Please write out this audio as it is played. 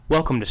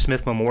Welcome to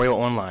Smith Memorial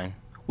Online.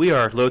 We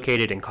are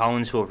located in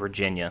Collinsville,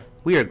 Virginia.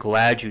 We are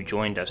glad you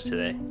joined us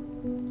today.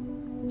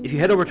 If you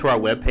head over to our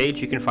webpage,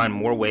 you can find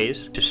more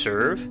ways to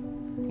serve,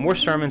 more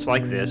sermons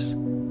like this,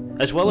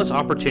 as well as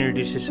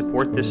opportunities to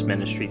support this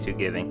ministry through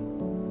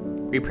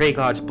giving. We pray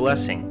God's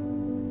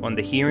blessing on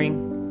the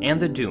hearing and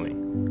the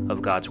doing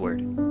of God's Word.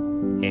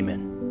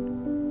 Amen.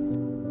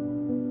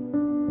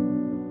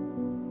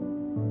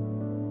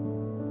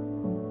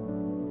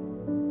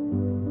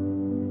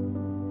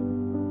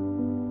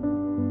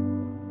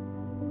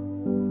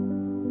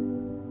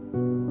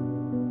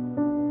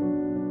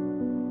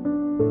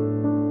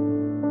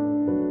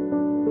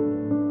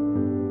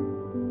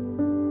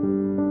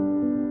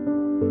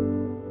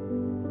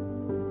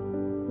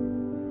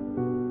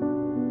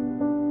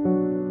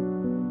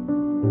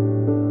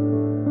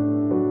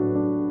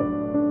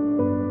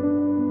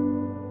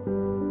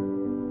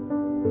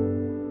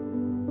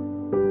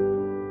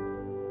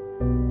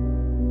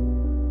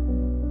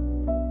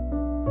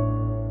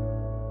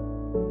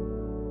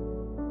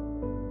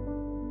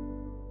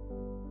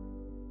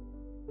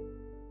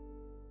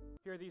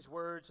 Hear these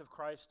words of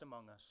Christ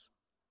among us.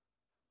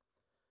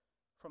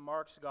 From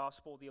Mark's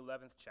Gospel, the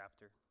 11th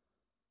chapter.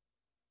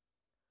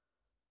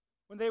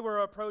 When they were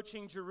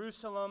approaching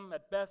Jerusalem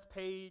at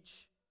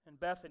Bethpage and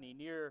Bethany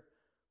near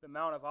the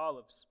Mount of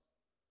Olives,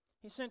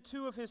 he sent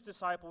two of his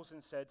disciples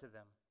and said to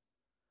them,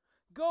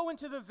 "Go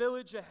into the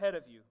village ahead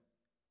of you,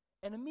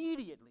 and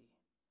immediately,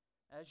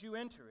 as you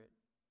enter it,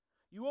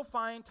 you will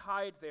find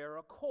tied there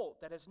a colt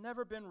that has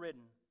never been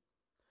ridden.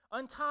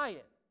 Untie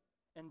it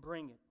and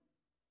bring it.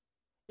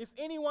 If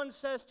anyone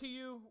says to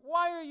you,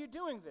 'Why are you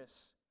doing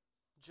this?'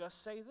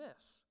 just say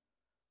this,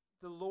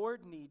 'The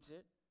Lord needs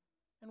it,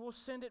 and will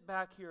send it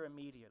back here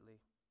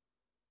immediately.'"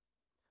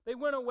 They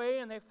went away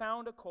and they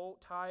found a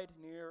colt tied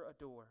near a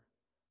door,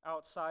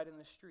 outside in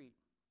the street.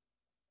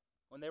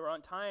 When they were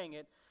untying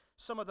it,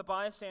 some of the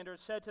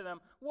bystanders said to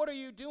them, "What are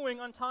you doing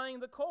untying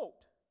the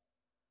colt?"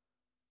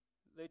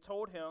 They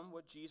told him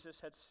what Jesus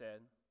had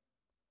said,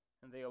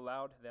 and they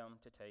allowed them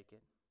to take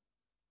it.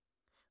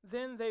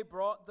 Then they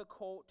brought the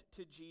colt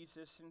to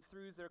Jesus and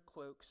threw their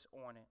cloaks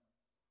on it,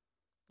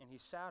 and he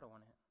sat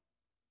on it.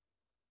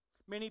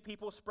 Many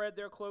people spread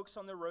their cloaks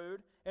on the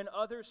road, and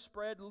others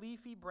spread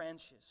leafy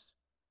branches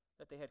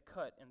that they had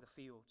cut in the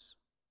fields.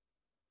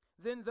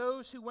 Then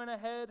those who went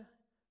ahead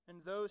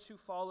and those who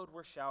followed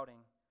were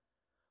shouting,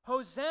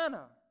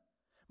 "Hosanna!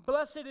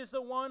 Blessed is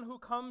the one who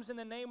comes in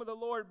the name of the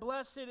Lord.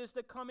 Blessed is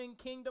the coming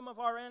kingdom of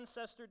our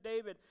ancestor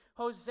David.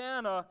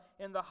 Hosanna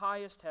in the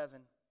highest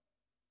heaven."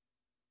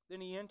 Then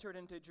he entered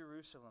into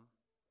Jerusalem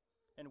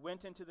and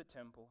went into the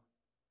temple.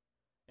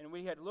 And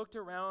when he had looked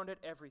around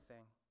at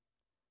everything,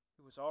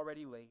 it was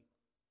already late.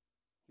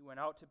 He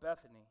went out to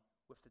Bethany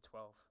with the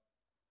 12.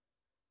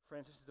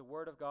 Friends, this is the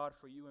word of God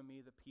for you and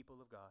me, the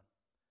people of God.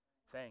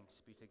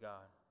 Thanks be to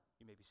God.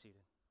 You may be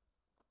seated.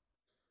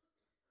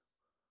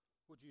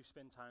 Would you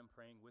spend time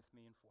praying with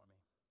me and for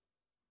me?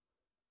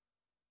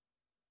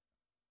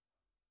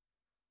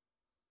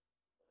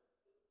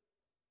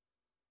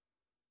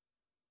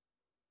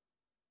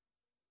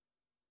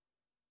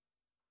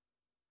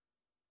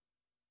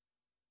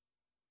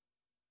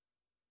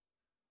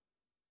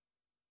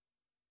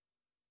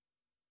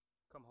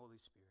 Come, Holy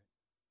Spirit.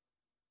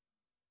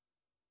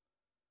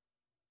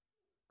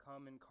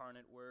 Come,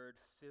 incarnate Word,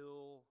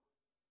 fill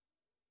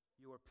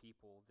your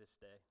people this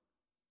day.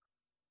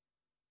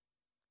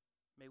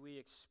 May we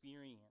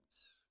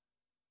experience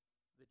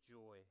the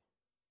joy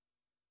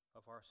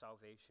of our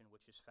salvation,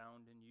 which is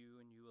found in you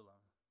and you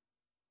alone.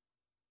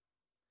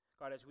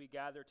 God, as we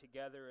gather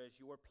together as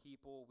your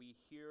people, we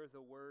hear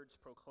the words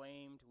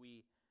proclaimed,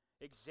 we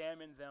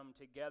examine them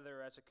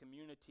together as a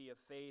community of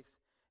faith,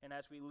 and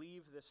as we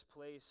leave this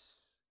place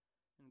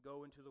and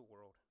go into the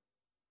world,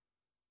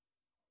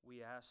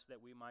 we ask that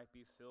we might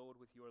be filled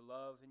with your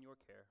love and your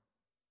care,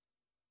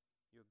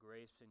 your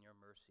grace and your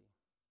mercy,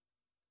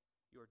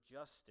 your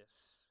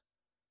justice,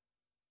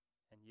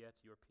 and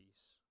yet your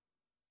peace.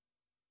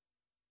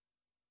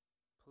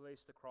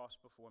 Place the cross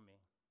before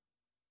me.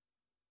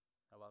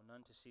 Allow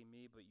none to see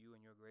me but you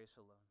and your grace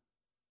alone.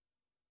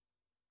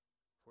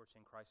 For it's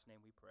in Christ's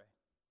name we pray.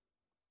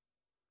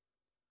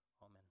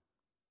 Amen.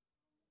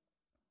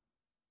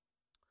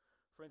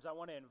 Friends, I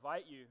want to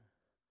invite you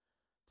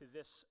to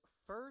this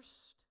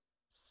first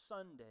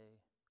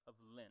Sunday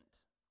of Lent.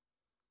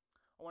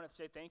 I want to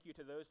say thank you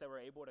to those that were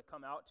able to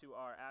come out to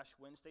our Ash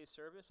Wednesday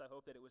service. I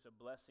hope that it was a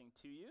blessing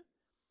to you.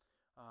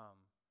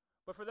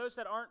 But for those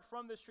that aren't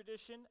from this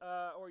tradition,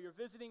 or you're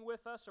visiting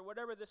with us, or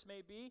whatever this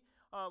may be,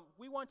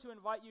 we want to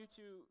invite you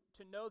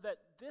to know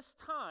that this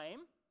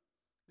time,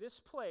 this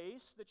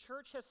place, the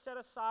church has set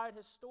aside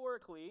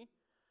historically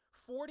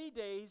 40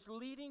 days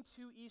leading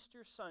to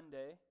Easter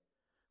Sunday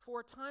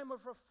for a time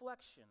of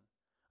reflection,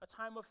 a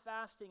time of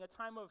fasting, a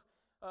time of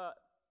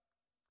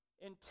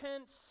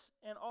intense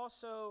and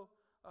also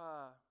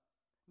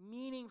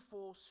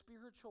meaningful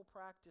spiritual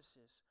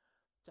practices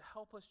to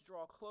help us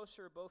draw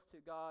closer both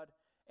to God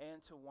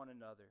and to one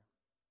another.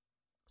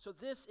 So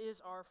this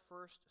is our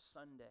first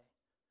Sunday.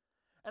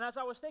 And as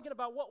I was thinking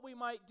about what we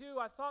might do,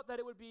 I thought that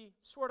it would be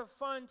sort of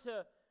fun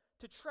to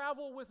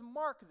travel with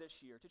Mark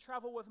this year, to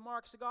travel with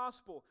Mark's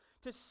gospel,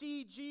 to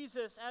see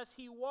Jesus as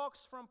he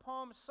walks from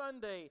Palm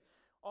Sunday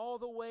all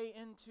the way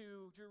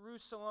into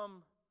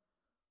Jerusalem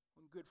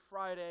on Good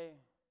Friday,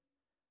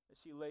 as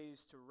he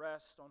lays to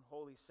rest on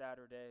Holy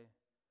Saturday,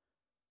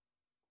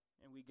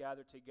 and we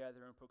gather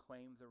together and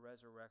proclaim the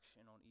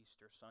resurrection on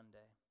Easter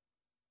Sunday.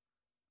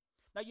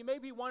 Now you may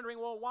be wondering,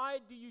 well, why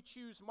do you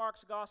choose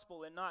Mark's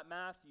gospel and not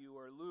Matthew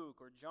or Luke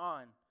or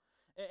John?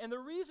 And the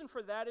reason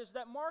for that is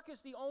that Mark is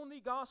the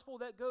only gospel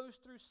that goes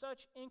through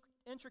such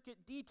intricate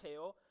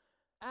detail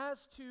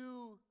as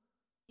to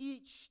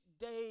each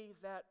day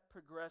that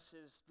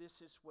progresses,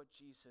 this is what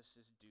Jesus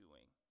is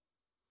doing.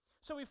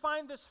 So we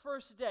find this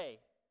first day,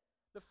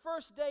 the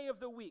first day of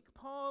the week,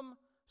 Palm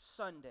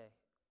Sunday.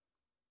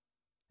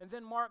 And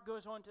then Mark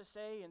goes on to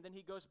say, and then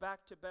he goes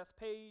back to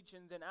Bethpage,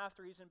 and then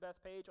after he's in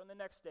Bethpage, on the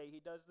next day he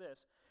does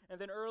this. And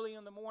then early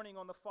in the morning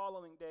on the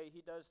following day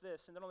he does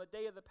this. And then on the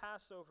day of the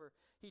Passover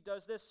he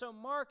does this. So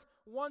Mark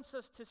wants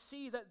us to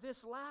see that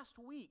this last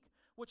week,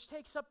 which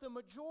takes up the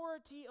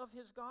majority of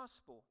his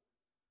gospel,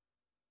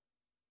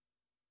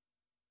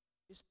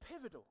 is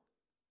pivotal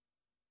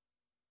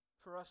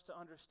for us to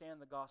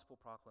understand the gospel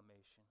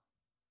proclamation.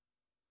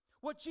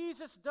 What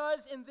Jesus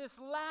does in this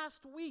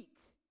last week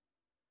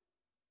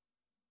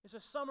is a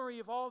summary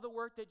of all the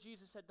work that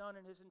Jesus had done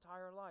in his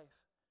entire life.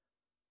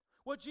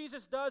 What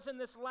Jesus does in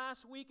this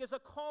last week is a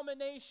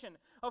culmination,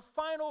 a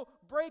final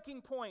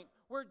breaking point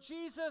where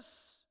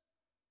Jesus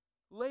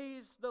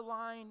lays the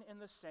line in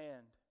the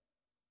sand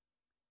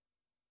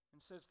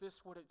and says, this is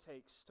what it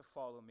takes to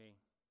follow me.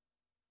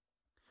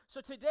 So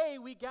today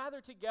we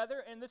gather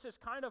together, and this is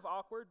kind of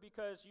awkward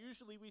because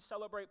usually we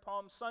celebrate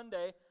Palm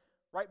Sunday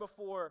right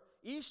before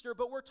Easter,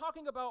 but we're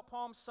talking about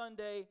Palm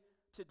Sunday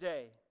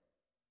today.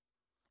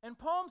 And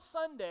Palm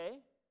Sunday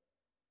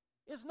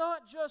is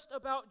not just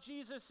about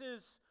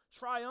Jesus'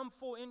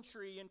 triumphal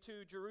entry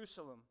into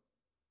Jerusalem.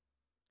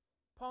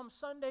 Palm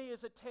Sunday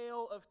is a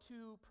tale of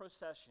two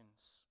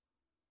processions.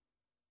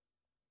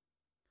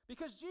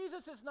 Because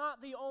Jesus is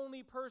not the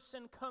only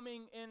person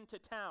coming into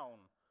town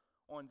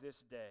on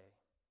this day.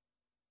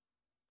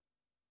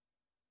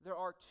 There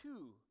are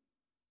two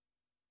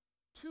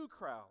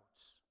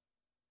crowds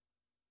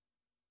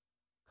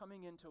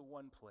coming into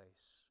one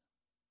place.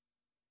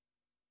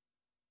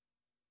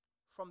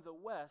 From the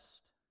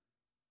west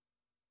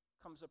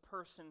comes a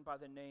person by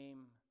the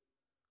name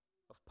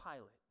of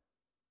Pilate.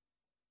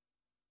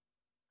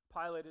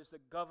 Pilate is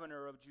the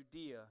governor of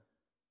Judea.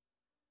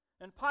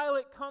 And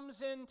Pilate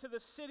comes into the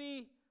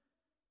city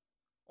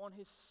on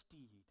his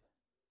steed.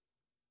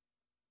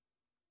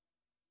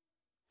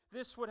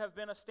 This would have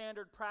been a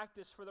standard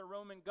practice for the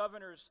Roman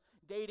governors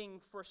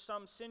dating for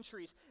some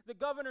centuries. The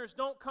governors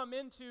don't come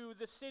into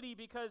the city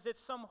because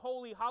it's some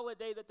holy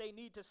holiday that they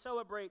need to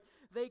celebrate.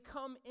 They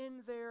come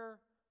in there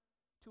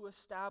to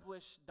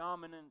establish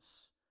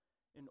dominance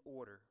and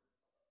order.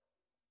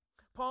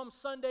 Palm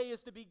Sunday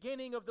is the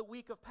beginning of the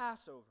week of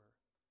Passover,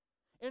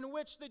 in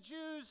which the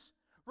Jews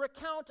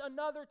recount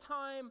another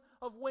time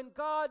of when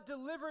God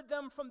delivered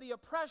them from the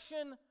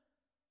oppression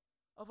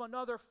of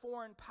another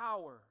foreign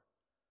power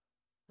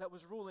that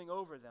was ruling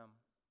over them.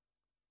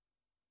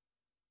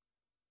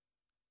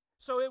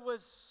 So it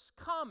was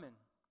common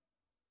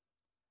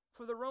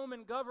for the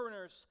Roman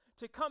governors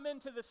to come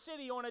into the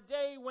city on a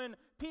day when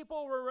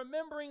people were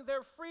remembering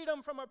their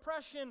freedom from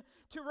oppression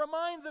to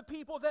remind the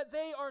people that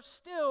they are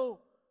still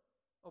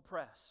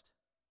oppressed.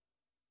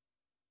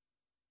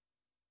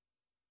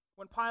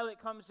 When Pilate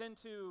comes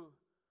into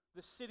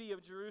the city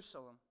of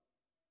Jerusalem,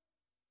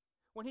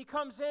 when he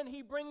comes in,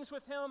 he brings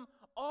with him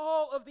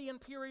all of the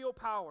imperial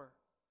power.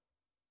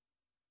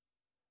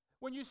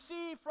 When you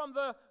see from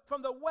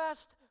the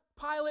west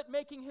Pilate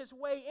making his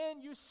way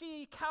in, you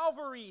see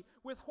cavalry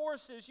with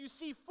horses, you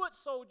see foot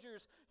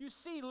soldiers, you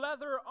see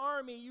leather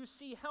army, you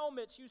see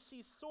helmets, you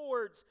see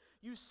swords,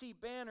 you see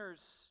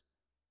banners.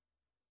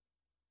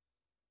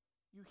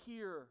 You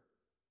hear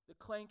the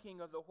clanking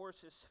of the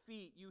horses'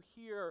 feet, you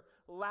hear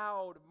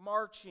loud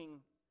marching,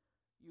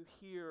 you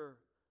hear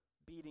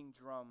beating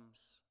drums.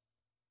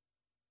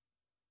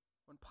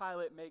 When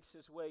Pilate makes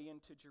his way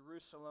into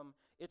Jerusalem,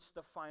 it's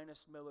the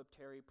finest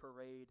military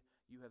parade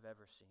you have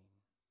ever seen.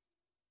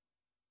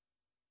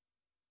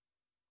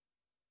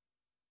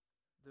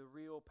 The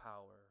real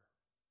power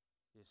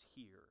is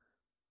here,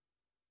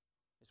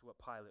 is what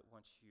Pilate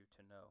wants you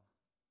to know.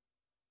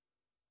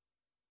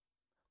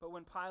 But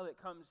when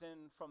Pilate comes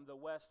in from the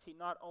west, he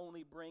not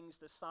only brings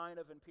the sign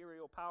of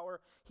imperial power,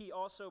 he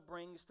also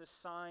brings the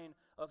sign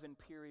of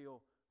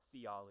imperial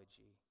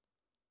theology.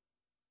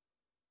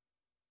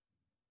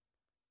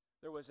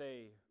 There was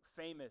a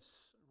famous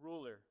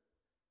ruler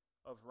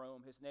of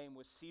Rome. His name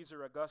was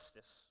Caesar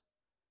Augustus.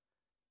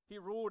 He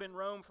ruled in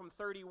Rome from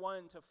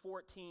 31 to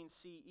 14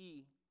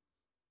 CE.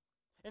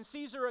 And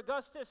Caesar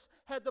Augustus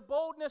had the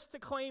boldness to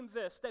claim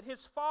this, that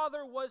his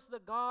father was the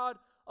god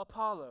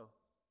Apollo,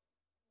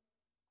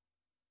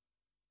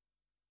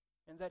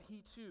 and that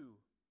he too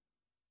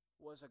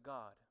was a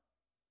god.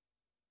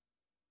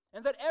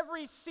 And that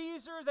every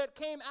Caesar that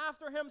came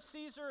after him,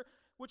 Caesar,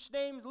 which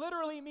name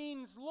literally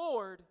means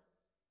Lord,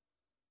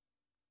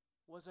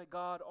 was a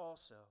god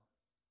also.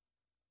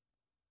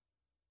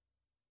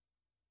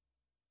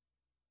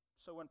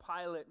 So when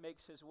Pilate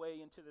makes his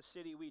way into the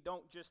city, we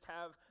don't just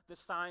have the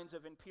signs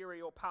of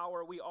imperial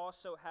power, we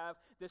also have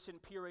this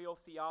imperial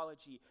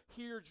theology.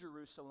 Here,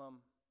 Jerusalem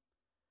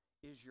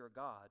is your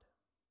God.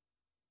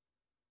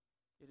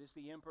 It is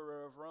the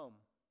emperor of Rome.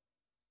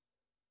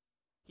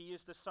 He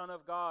is the Son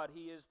of God.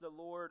 He is the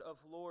Lord of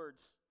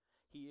lords.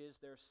 He is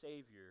their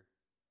Savior.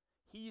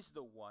 He's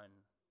the one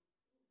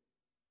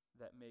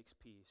that makes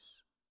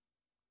peace.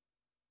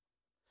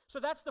 So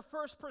that's the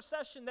first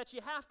procession that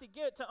you have to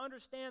get to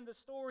understand the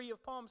story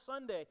of Palm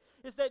Sunday,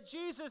 is that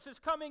Jesus is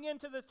coming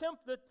into the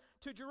temple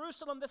to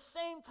Jerusalem the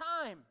same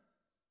time.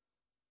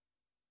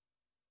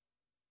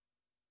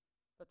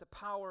 But the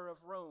power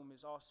of Rome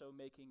is also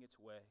making its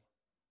way.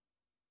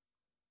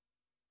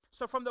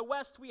 So from the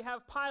west we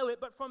have Pilate,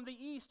 but from the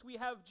east we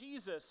have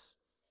Jesus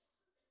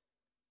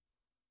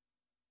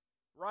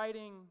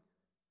riding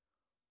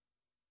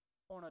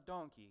on a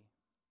donkey.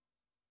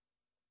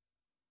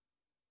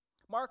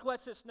 Mark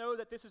lets us know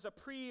that this is a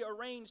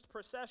pre-arranged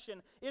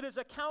procession. It is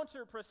a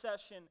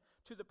counter-procession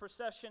to the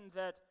procession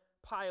that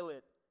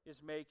Pilate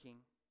is making.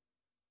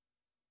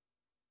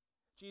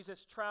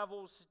 Jesus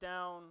travels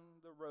down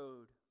the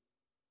road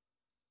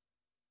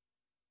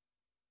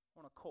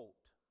on a colt,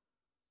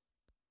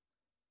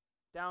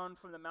 down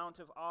from the Mount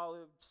of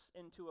Olives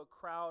into a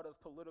crowd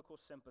of political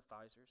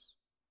sympathizers.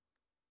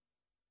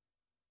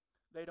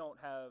 They don't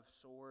have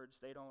swords,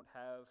 they don't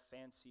have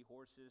fancy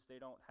horses, they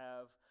don't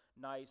have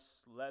nice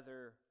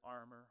leather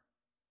armor.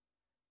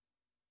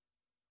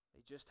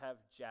 They just have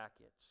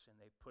jackets and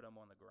they put them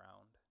on the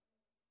ground.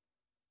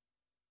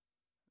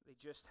 They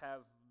just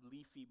have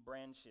leafy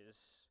branches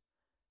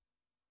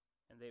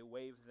and they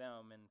wave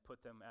them and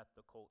put them at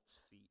the colt's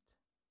feet.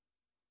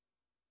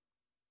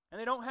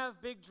 And they don't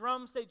have big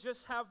drums, they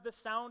just have the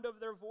sound of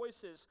their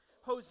voices.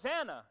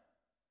 Hosanna!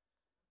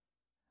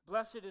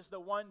 Blessed is the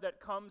one that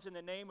comes in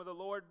the name of the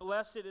Lord.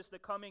 Blessed is the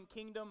coming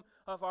kingdom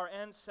of our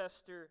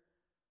ancestor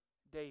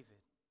David.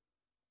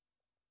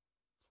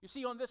 You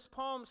see, on this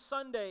Palm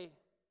Sunday,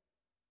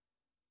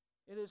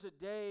 it is a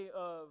day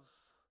of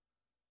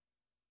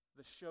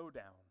the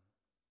showdown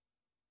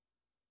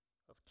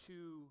of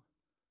two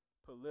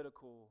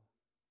political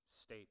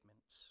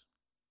statements.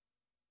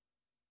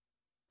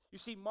 You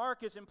see,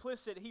 Mark is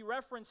implicit. He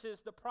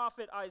references the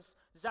prophet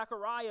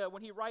Zechariah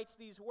when he writes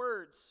these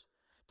words.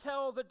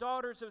 Tell the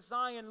daughters of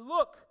Zion,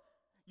 look,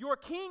 your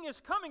king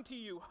is coming to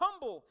you,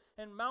 humble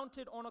and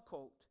mounted on a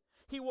colt.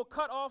 He will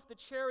cut off the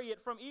chariot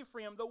from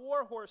Ephraim, the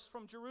war horse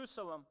from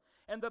Jerusalem,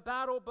 and the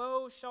battle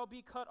bow shall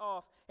be cut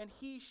off, and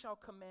he shall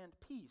command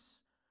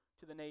peace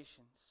to the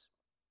nations.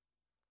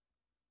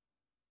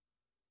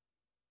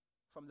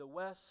 From the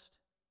west,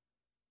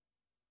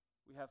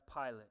 we have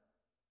Pilate.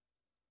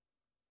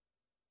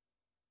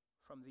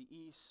 From the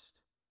east,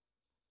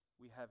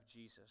 we have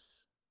Jesus.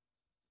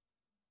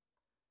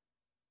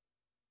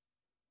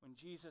 When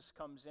Jesus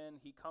comes in,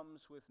 he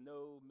comes with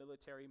no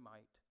military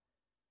might.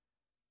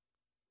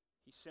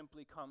 He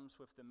simply comes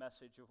with the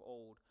message of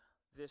old.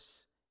 This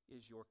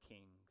is your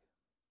king.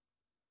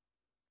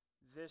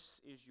 This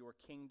is your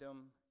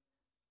kingdom.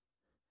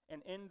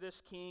 And in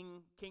this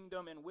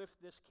kingdom and with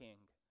this king,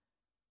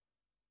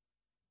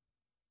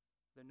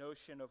 the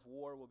notion of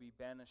war will be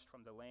banished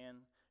from the land.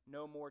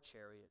 No more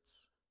chariots.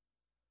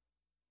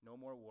 No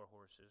more war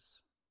horses.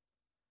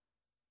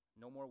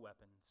 No more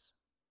weapons.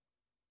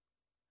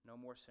 No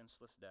more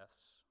senseless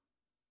deaths.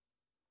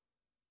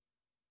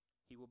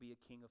 He will be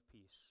a king of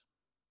peace,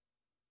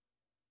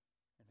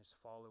 and his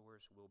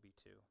followers will be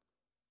too.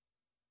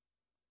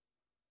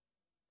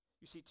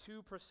 You see,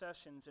 two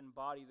processions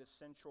embody the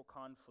central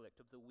conflict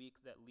of the week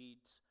that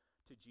leads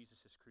to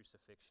Jesus'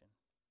 crucifixion.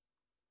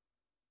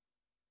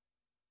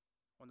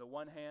 On the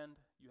one hand,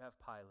 you have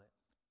Pilate,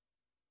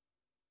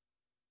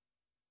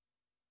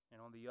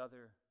 and on the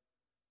other,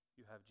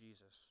 you have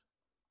Jesus.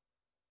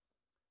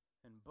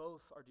 And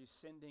both are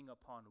descending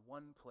upon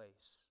one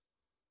place,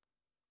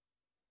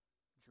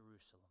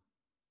 Jerusalem.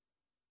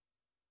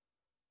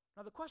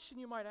 Now the question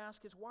you might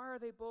ask is, why are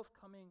they both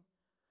coming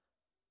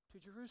to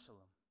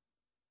Jerusalem?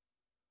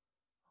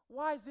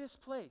 Why this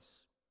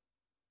place?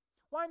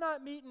 Why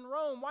not meet in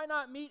Rome? Why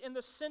not meet in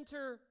the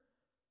center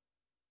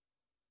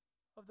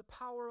of the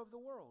power of the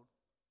world?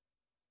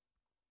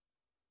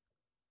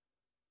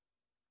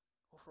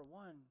 Well, for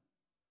one,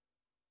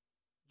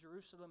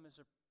 Jerusalem is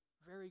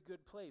a very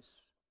good place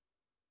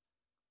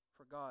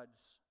for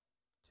gods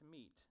to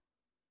meet.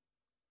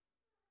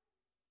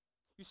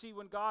 You see,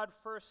 when God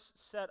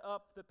first set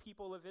up the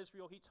people of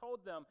Israel, he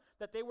told them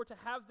that they were to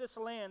have this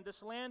land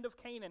of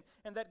Canaan,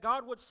 and that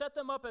God would set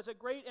them up as a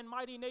great and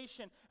mighty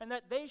nation, and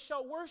that they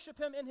shall worship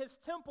him in his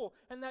temple,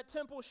 and that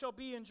temple shall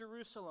be in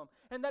Jerusalem,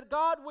 and that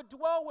God would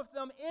dwell with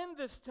them in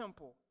this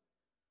temple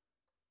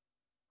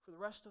for the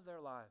rest of their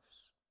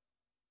lives.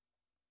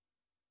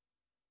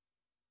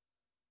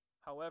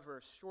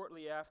 However,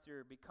 shortly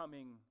after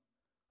becoming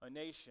a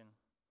nation,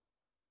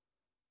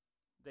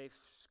 they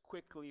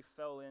quickly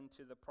fell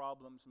into the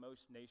problems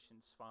most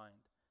nations find.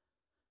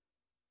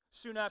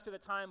 Soon after the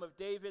time of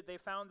David, they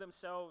found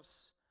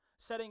themselves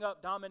setting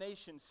up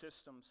domination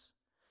systems,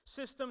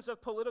 systems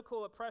of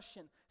political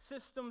oppression,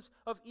 systems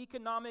of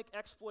economic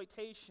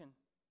exploitation,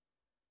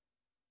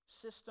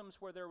 systems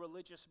where their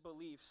religious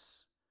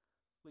beliefs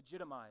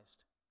legitimized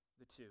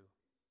the two.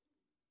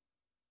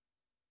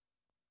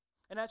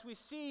 And as we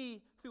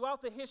see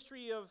throughout the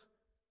history of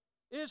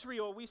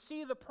Israel, we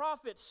see the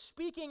prophets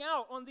speaking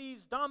out on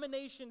these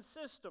domination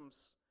systems,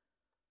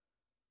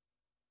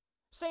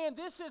 saying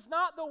this is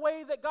not the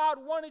way that God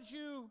wanted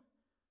you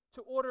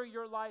to order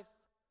your life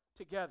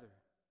together.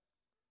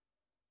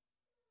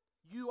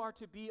 You are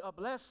to be a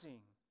blessing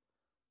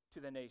to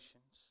the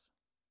nations,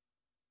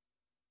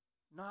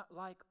 not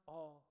like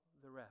all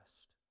the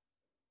rest.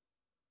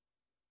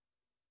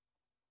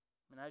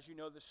 And as you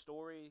know the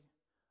story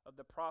of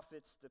the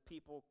prophets, the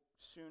people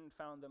soon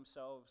found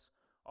themselves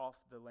off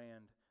the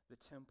land. The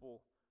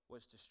temple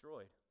was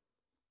destroyed.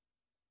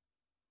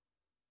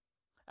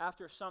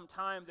 After some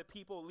time, the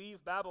people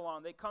leave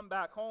Babylon. They come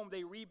back home.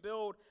 They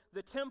rebuild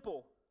the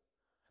temple.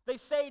 They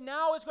say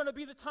now is going to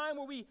be the time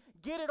where we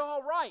get it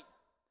all right,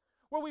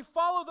 where we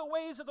follow the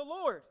ways of the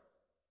Lord.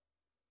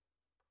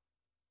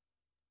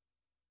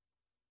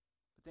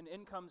 But then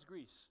in comes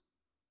Greece.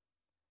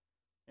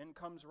 In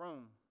comes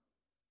Rome.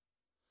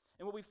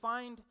 And what we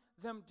find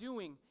them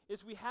doing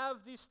is we have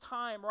this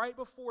time right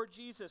before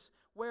Jesus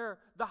where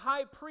the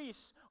high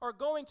priests are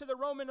going to the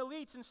Roman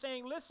elites and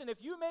saying, listen,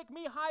 if you make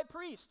me high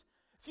priest,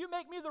 if you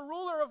make me the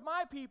ruler of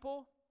my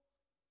people,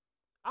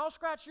 I'll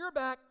scratch your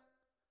back,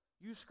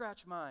 you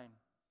scratch mine.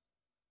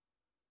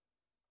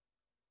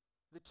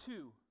 The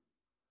two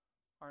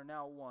are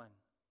now one.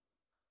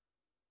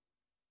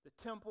 The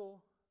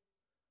temple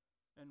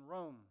and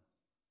Rome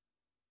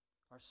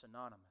are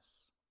synonymous.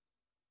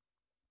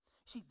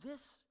 See,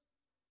 this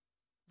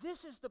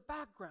is the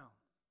background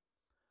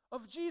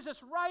of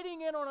Jesus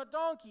riding in on a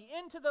donkey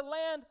into the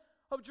land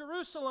of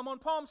Jerusalem on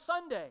Palm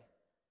Sunday.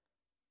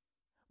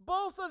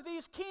 Both of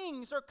these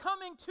kings are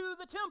coming to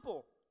the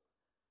temple.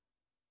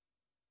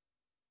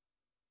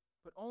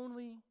 But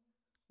only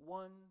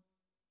one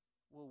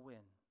will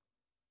win.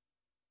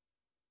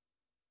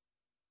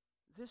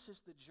 This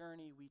is the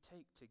journey we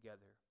take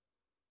together.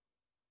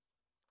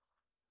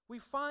 We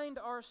find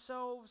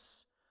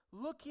ourselves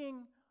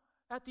looking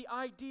at the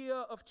idea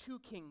of two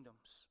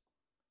kingdoms.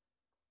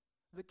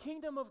 The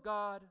kingdom of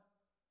God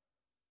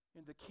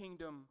and the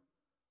kingdom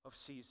of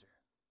Caesar.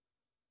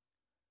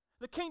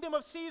 The kingdom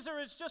of Caesar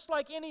is just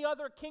like any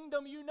other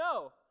kingdom you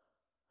know.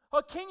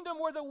 A kingdom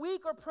where the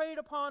weak are preyed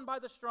upon by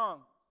the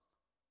strong.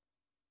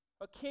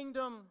 A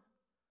kingdom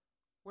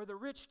where the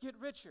rich get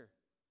richer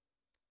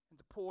and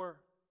the poor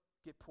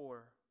get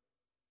poorer.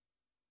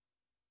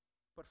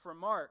 But for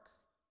Mark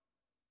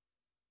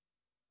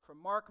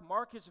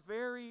is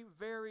very,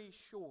 very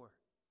sure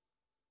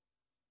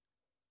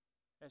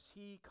as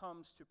he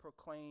comes to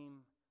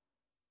proclaim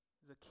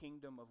the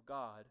kingdom of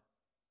God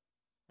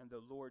and the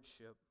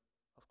lordship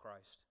of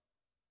Christ.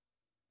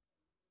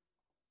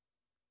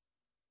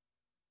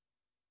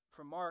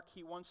 For Mark,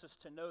 he wants us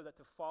to know that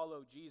to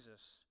follow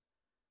Jesus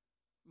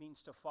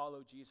means to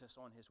follow Jesus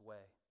on his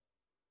way.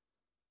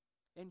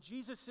 And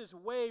Jesus'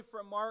 way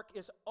for Mark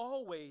is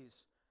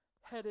always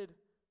headed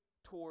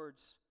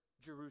towards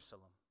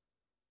Jerusalem.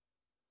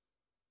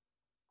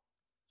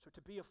 So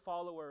to be a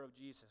follower of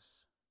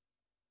Jesus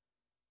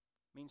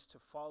means to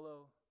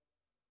follow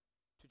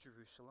to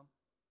Jerusalem.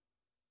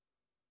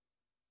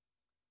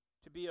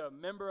 To be a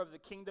member of the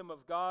kingdom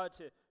of God,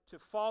 to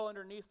fall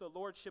underneath the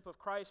lordship of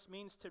Christ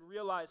means to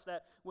realize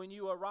that when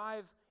you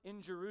arrive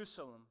in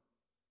Jerusalem,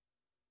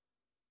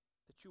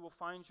 that you will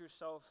find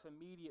yourself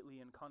immediately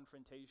in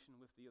confrontation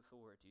with the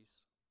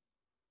authorities.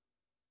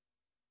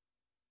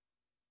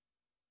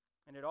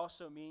 And it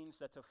also means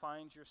that to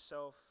find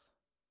yourself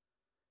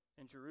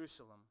in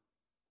Jerusalem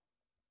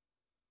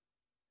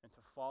and to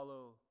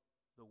follow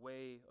the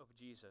way of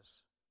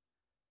Jesus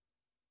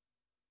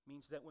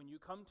means that when you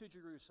come to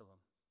Jerusalem,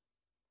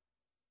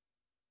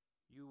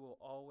 you will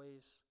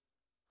always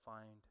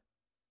find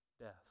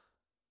death.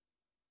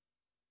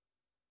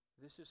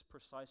 This is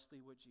precisely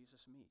what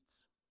Jesus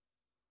meets.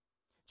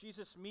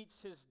 Jesus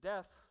meets his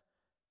death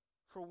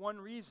for one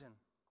reason.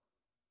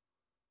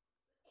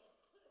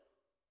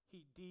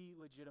 He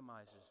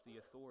delegitimizes the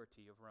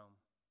authority of Rome.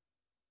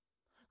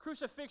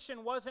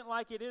 Crucifixion wasn't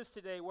like it is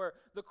today, where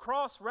the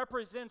cross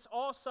represents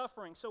all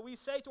suffering. So we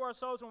say to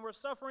ourselves when we're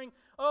suffering,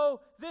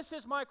 oh, this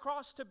is my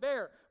cross to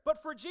bear.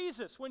 But for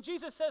Jesus, when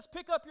Jesus says,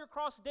 pick up your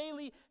cross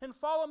daily and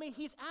follow me,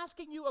 he's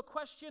asking you a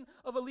question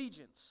of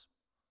allegiance.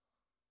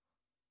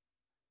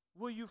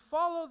 Will you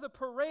follow the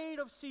parade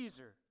of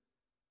Caesar?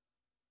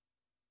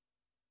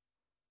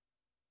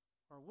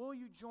 Or will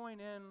you join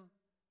in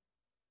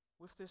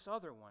with this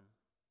other one?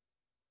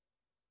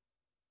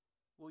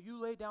 Will you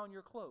lay down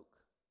your cloak?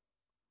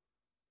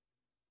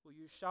 Will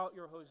you shout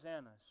your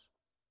hosannas?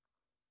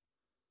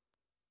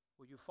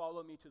 Will you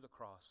follow me to the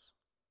cross?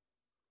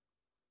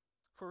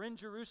 For in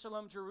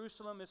Jerusalem,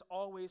 Jerusalem is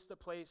always the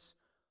place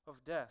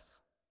of death.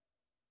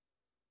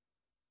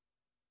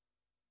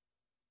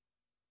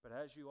 But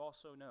as you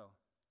also know,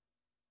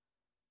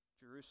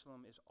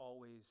 Jerusalem is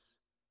always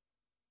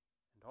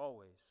and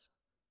always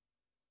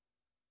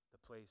the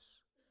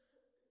place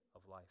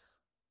of life.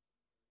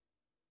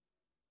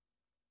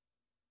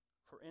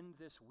 For in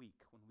this week,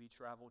 when we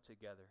travel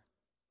together,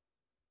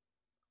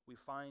 we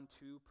find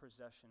two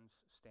processions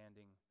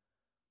standing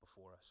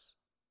before us.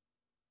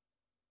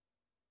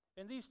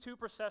 And these two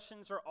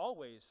processions are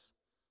always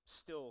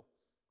still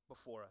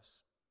before us.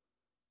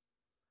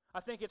 I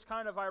think it's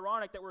kind of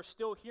ironic that we're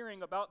still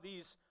hearing about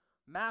these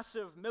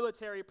massive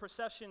military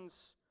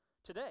processions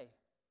today.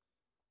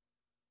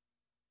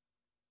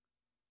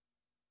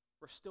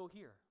 We're still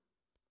here.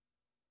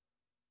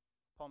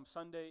 Palm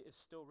Sunday is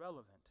still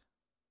relevant.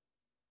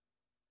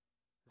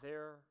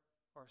 There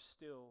are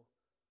still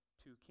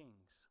two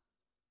kings.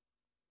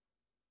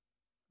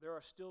 There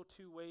are still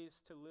two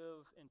ways to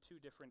live in two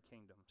different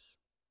kingdoms.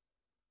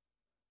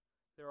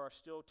 There are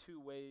still two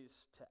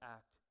ways to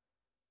act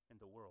in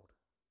the world.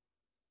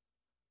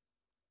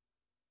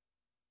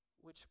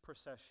 Which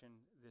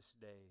procession this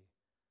day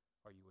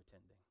are you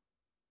attending?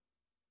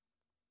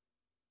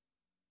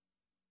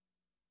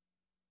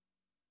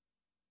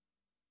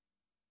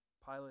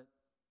 Pilate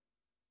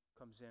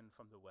comes in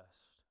from the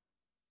west.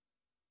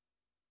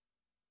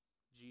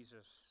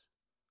 Jesus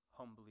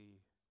humbly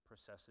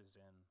processes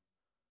in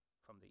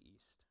from the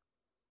east.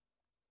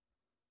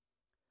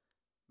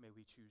 May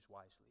we choose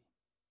wisely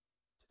today.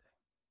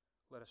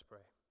 Let us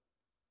pray.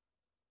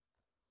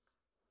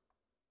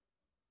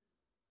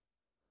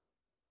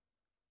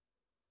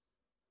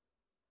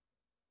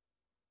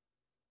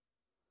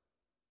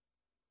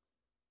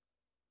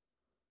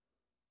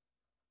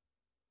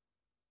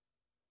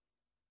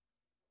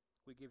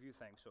 We give you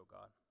thanks, O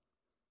God,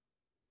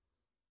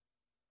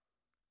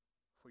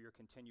 for your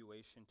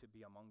continuation to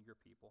be among your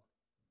people.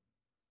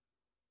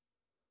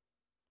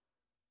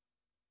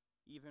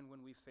 Even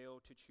when we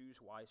fail to choose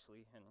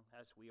wisely, and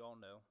as we all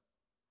know,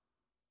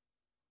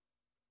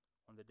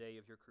 on the day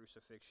of your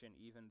crucifixion,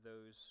 even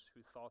those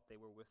who thought they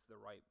were with the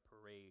right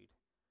parade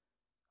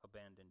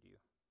abandoned you.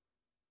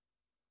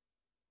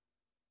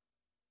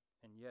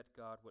 And yet,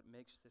 God, what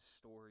makes this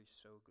story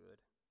so good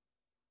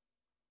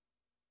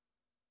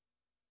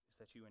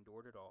is that you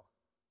endured it all.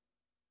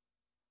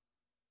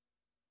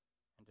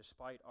 And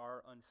despite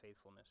our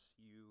unfaithfulness,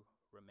 you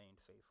remained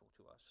faithful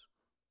to us.